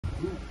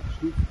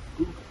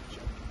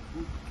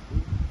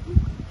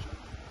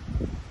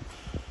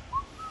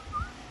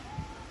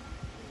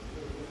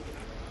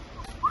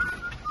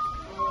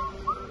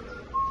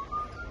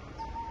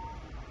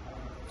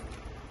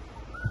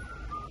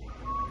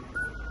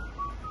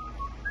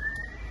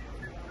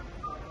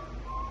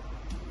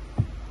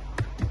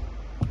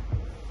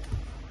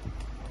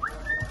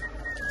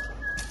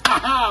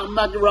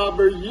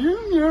McRubber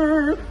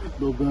JR.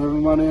 Då behöver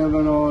man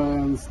även ha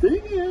en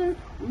Stinger.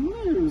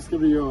 Nu ska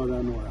vi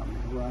göra några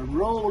med våra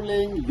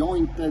rolling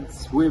jointed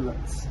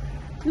swivels.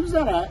 Det vill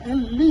säga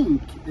en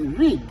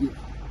Länk-rigg.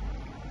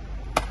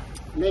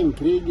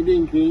 Länkrigg,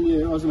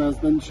 linkrigg, vad som helst.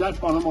 Men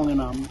kärt barn har många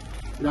namn.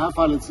 I det här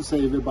fallet så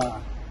säger vi bara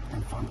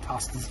en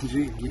fantastisk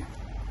rigg.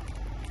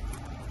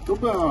 Då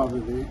behöver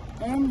vi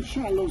en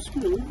shallow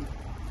skruv.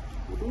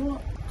 Och då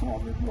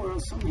tar vi våra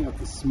som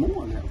heter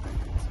small helt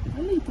enkelt.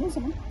 En liten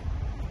sån.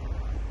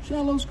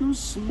 Shallow screw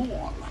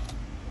small.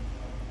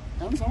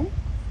 En sån.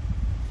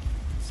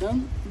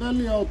 Sen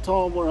väljer jag att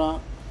ta våra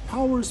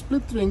power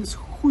split rings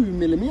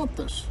 7 mm. Där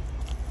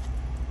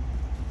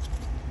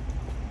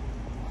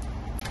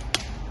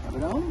har vi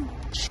den.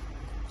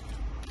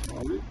 Då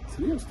har vi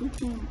 3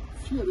 stycken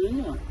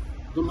fjäderringar.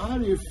 De här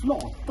är ju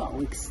flata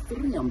och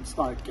extremt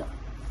starka.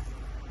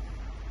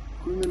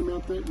 7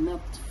 mm,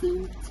 nätt,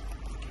 fint,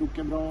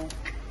 krokar bra,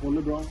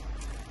 håller bra.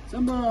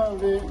 Sen behöver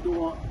vi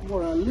då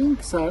våra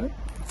links här.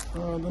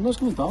 Den där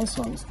ska vi inte alls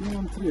ha. Det är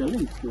en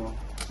 3-länk ska jag.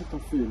 Jag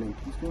tar 4-länk.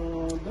 Vi ska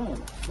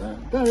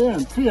där är den,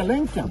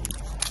 3-länken.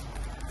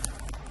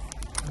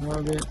 Då har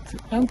vi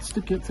ett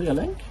stycke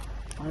 3-länk.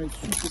 Här är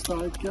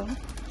superstarka.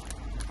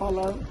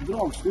 Pallar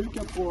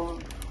dragstyrka på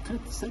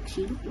 36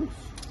 kilo plus.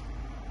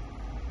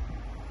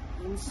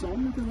 En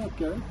sån liten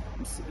rackare.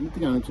 Lite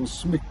grann som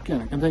smycken.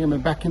 Jag kan tänka mig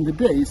back in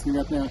the days. Ni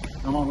vet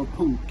när man var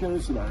punkare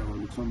och sådär. Och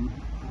liksom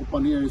hoppa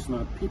ner i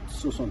sådana här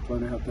pits och sånt.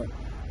 Vad det heter.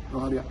 Då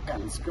hade jag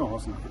älskat att ha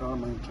sådana. För då hade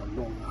man gjort så här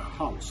långa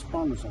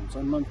halsband och sånt.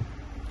 Sen man,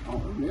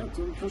 ja jag vet.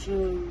 Kanske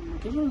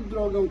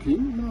dragit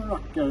omkring med några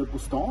rackare på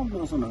stan.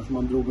 Eller sådana som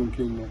man drog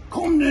omkring med.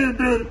 Kom nu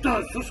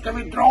Brutus så ska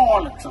vi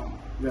dra liksom.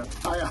 Vet.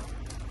 Ja.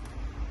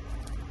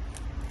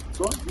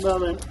 Så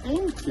behöver en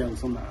enkel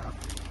sån där.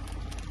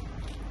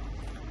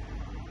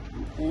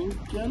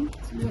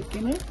 Enkelt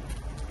lekande.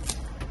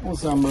 Och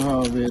sen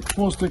behöver vi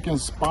 2 stycken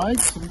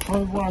spikes. Så vi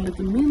tar bara en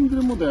lite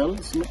mindre modell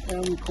som är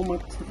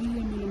 1,3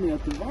 mm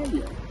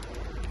varje.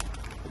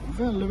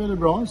 Väldigt, väldigt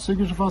bra.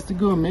 Suger sig fast i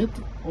gummit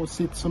och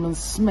sitter som en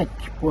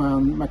smäck på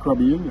en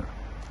McRubber JR.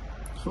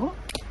 Så.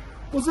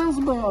 Och sen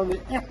så behöver vi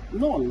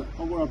 1-0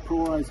 av våra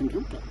Pro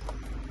Rising-krokar.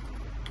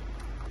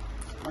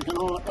 Man kan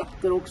ha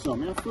 1 också,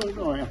 men jag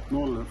föredrar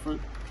 1-0 för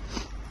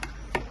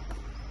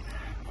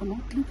på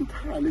något litet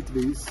härligt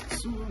vis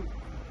så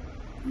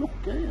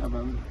lockar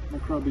även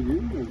McRubber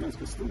JR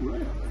ganska stora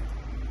jävlar.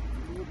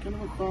 Då kan det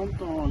vara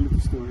skönt att ha en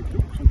lite större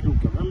krok som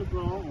krokar väldigt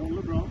bra och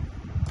håller bra.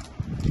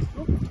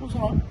 Och så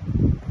här.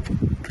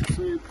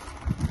 Så är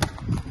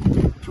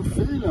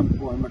profilen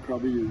på en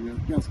McRubber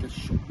JR ganska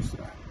tjock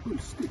sådär,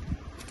 hulstig.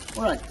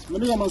 All right,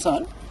 men då gör man så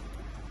här.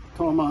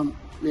 Tar man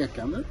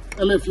lekandet,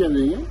 eller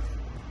fjäderringen.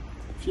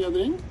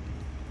 Fjädring.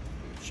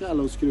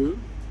 Shallow skruv.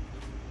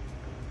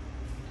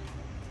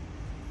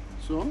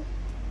 Så.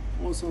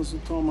 Och sen så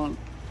tar man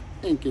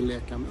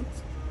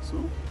enkellekandet. Så.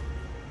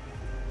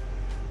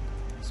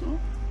 Så.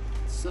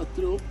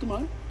 Sätter upp de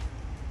här.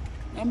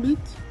 En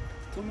bit.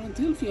 Tar man en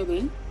till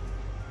fjädring.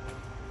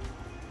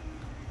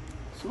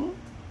 Så.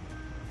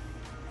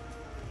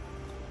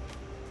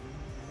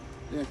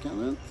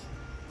 Lekandet.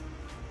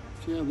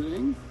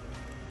 Fjädring.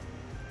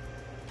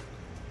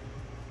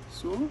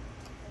 Så.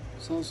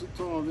 Sen så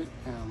tar vi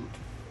en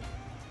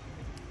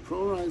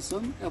Pro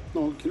Ryzen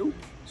 1.0 krok.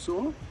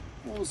 Så.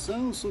 Och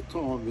sen så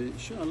tar vi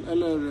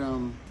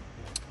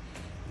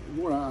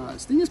våra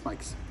Stinger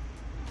Spikes.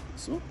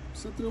 Så,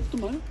 sätter upp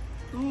de här.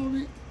 Då har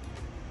vi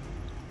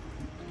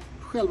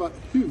själva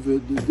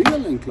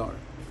huvuddelen klar.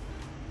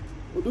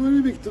 Och då är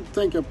det viktigt att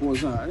tänka på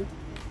så här.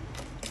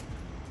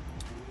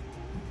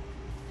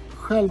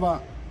 Själva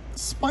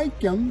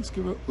spiken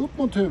ska vara upp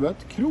mot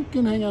huvudet.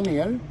 Kroken hänga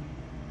ner.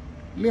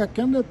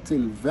 Lekandet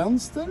till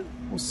vänster.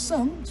 Och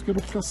sen ska du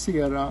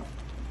placera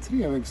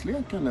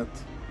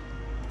trevägslekandet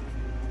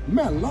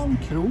mellan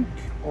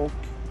krok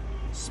och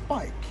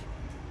spike.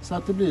 Så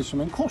att det blir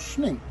som en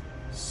korsning.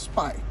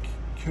 Spike,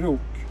 krok,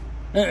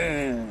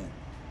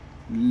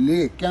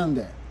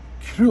 lekande,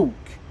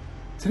 krok,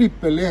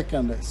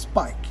 trippellekande,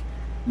 spike.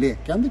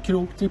 Lekande,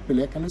 krok,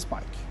 trippellekande,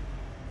 spike.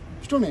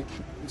 Förstår ni?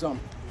 Liksom.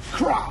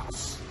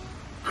 Cross,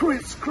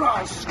 criss,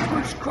 cross,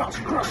 criss, cross,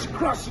 cross,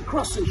 cross,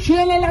 cross.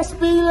 Tjena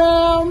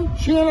lastbilen,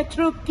 tjena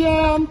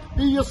trucken,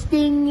 vi gör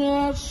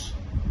stingers.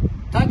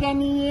 Tagga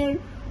ner.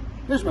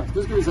 Det är som helst,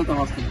 nu ska vi sätta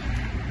hasten.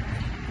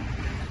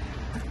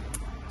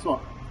 Så.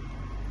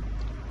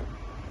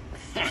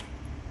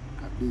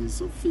 Det blir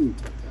så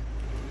fint, vet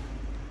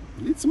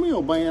jag. Lite som att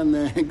jobba i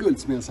en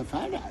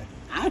guldsmedsaffär där.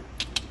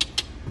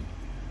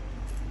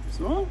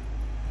 Så.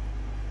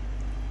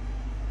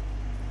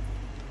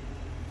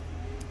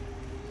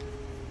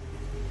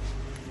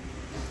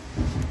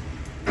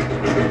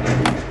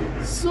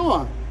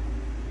 Så.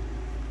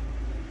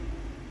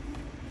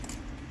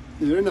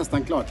 Nu är det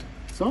nästan klart.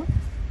 Så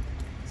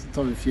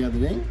tar vi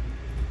fjädring.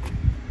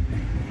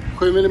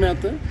 7 mm.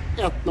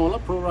 1/0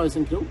 Pro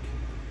Rising krok.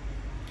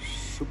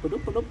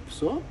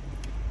 Så.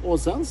 Och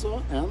sen så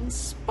en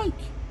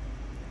spike.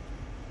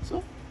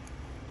 Så.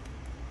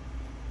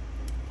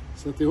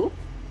 Sätt ihop.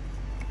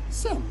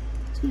 Sen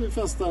ska vi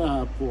fästa det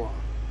här på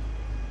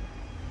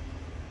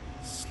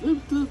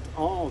slutet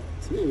av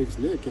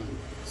trevägsleken.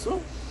 Så.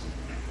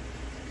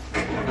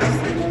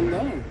 Den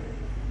där.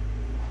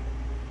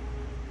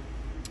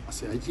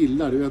 Alltså jag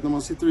gillar, du vet när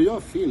man sitter och gör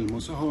film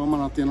och så hör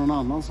man att det är någon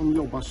annan som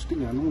jobbar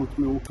stenhårt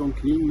med att åka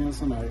omkring med en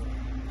sån här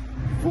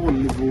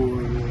Volvo,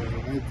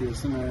 vad heter det,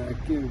 sån här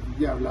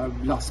jävla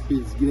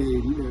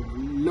lastbilsgrej,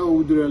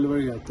 loader eller vad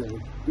det heter.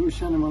 Då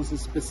känner man sig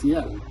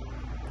speciell.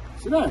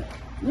 Så där,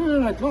 nu är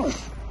den här klar.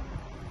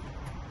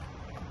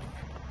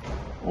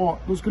 Och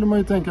då skulle man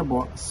ju tänka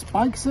på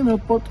spikesen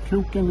uppåt,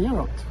 kroken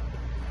neråt.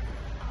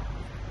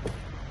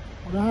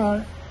 Och det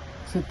här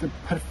sitter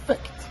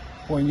perfekt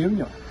på en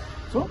junior.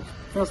 Så,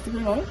 fäster vi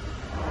här.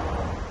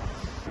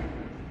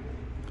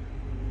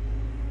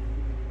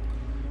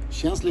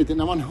 Känns lite,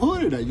 när man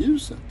hör det där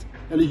ljuset,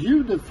 eller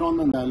ljudet från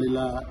den där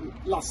lilla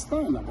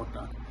lastaren där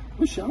borta,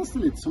 då känns det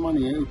lite som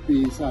man är uppe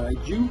i så här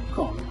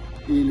Yukon,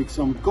 i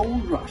liksom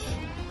Gold Rush.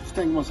 Så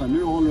tänker man så här,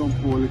 nu håller de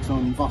på att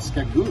liksom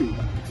vaska guld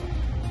där, liksom.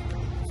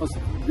 Fast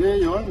det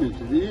gör de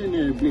inte, vi är ju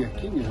nere i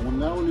Blekinge, de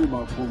där håller ju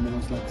bara på med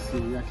någon slags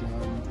jäkla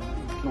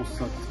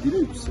krossat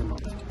grus eller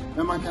något.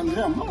 Men man kan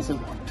drömma sig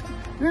bort.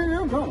 Det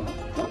är bra, va?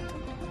 Ja.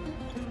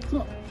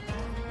 Så.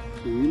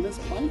 In med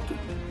spiken.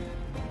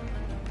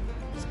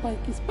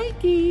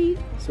 Spiky.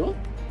 Så.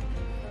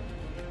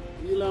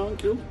 Gillar ha en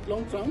krok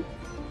långt fram.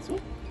 Så.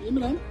 In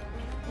med den.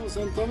 Och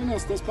sen tar vi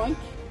nästa spike.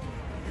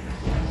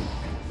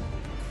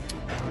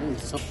 Jag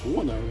inte sa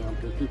på där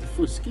egentligen. Lite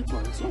fuskigt var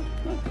det. Så.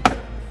 Där.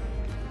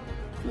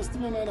 Fäster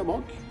vi den där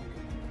bak.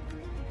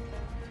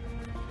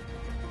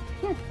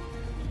 Så.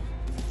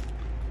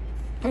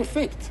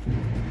 Perfekt.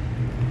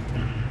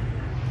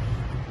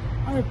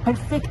 Det är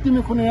perfekt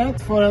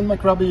dimensionerat för en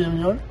McRubber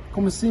Junior.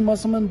 Kommer simma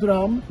som en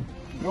dröm.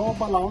 Bra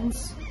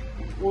balans.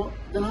 Och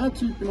den här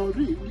typen av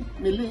rygg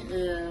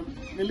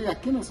med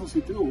lekarna som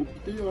sitter ihop,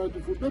 det gör att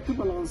du får bättre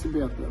balans i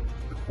betet.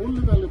 Det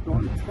håller väldigt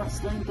bra, det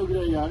trasslar inte och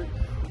grejer.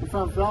 Och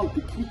framförallt,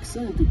 det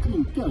kvicksar inte och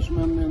klinkar som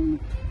en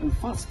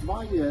fast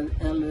vajer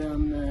eller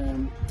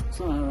en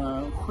sån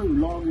här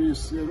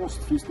 7-lagers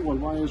rostfri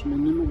stålvajer som är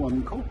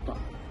nylonkorta.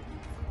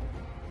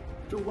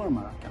 Prova de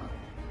här rackarna.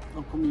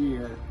 De kommer ge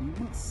er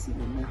massor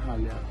med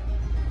härliga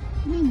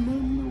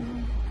minnen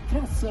och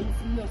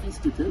trasselfria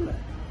fisketurer.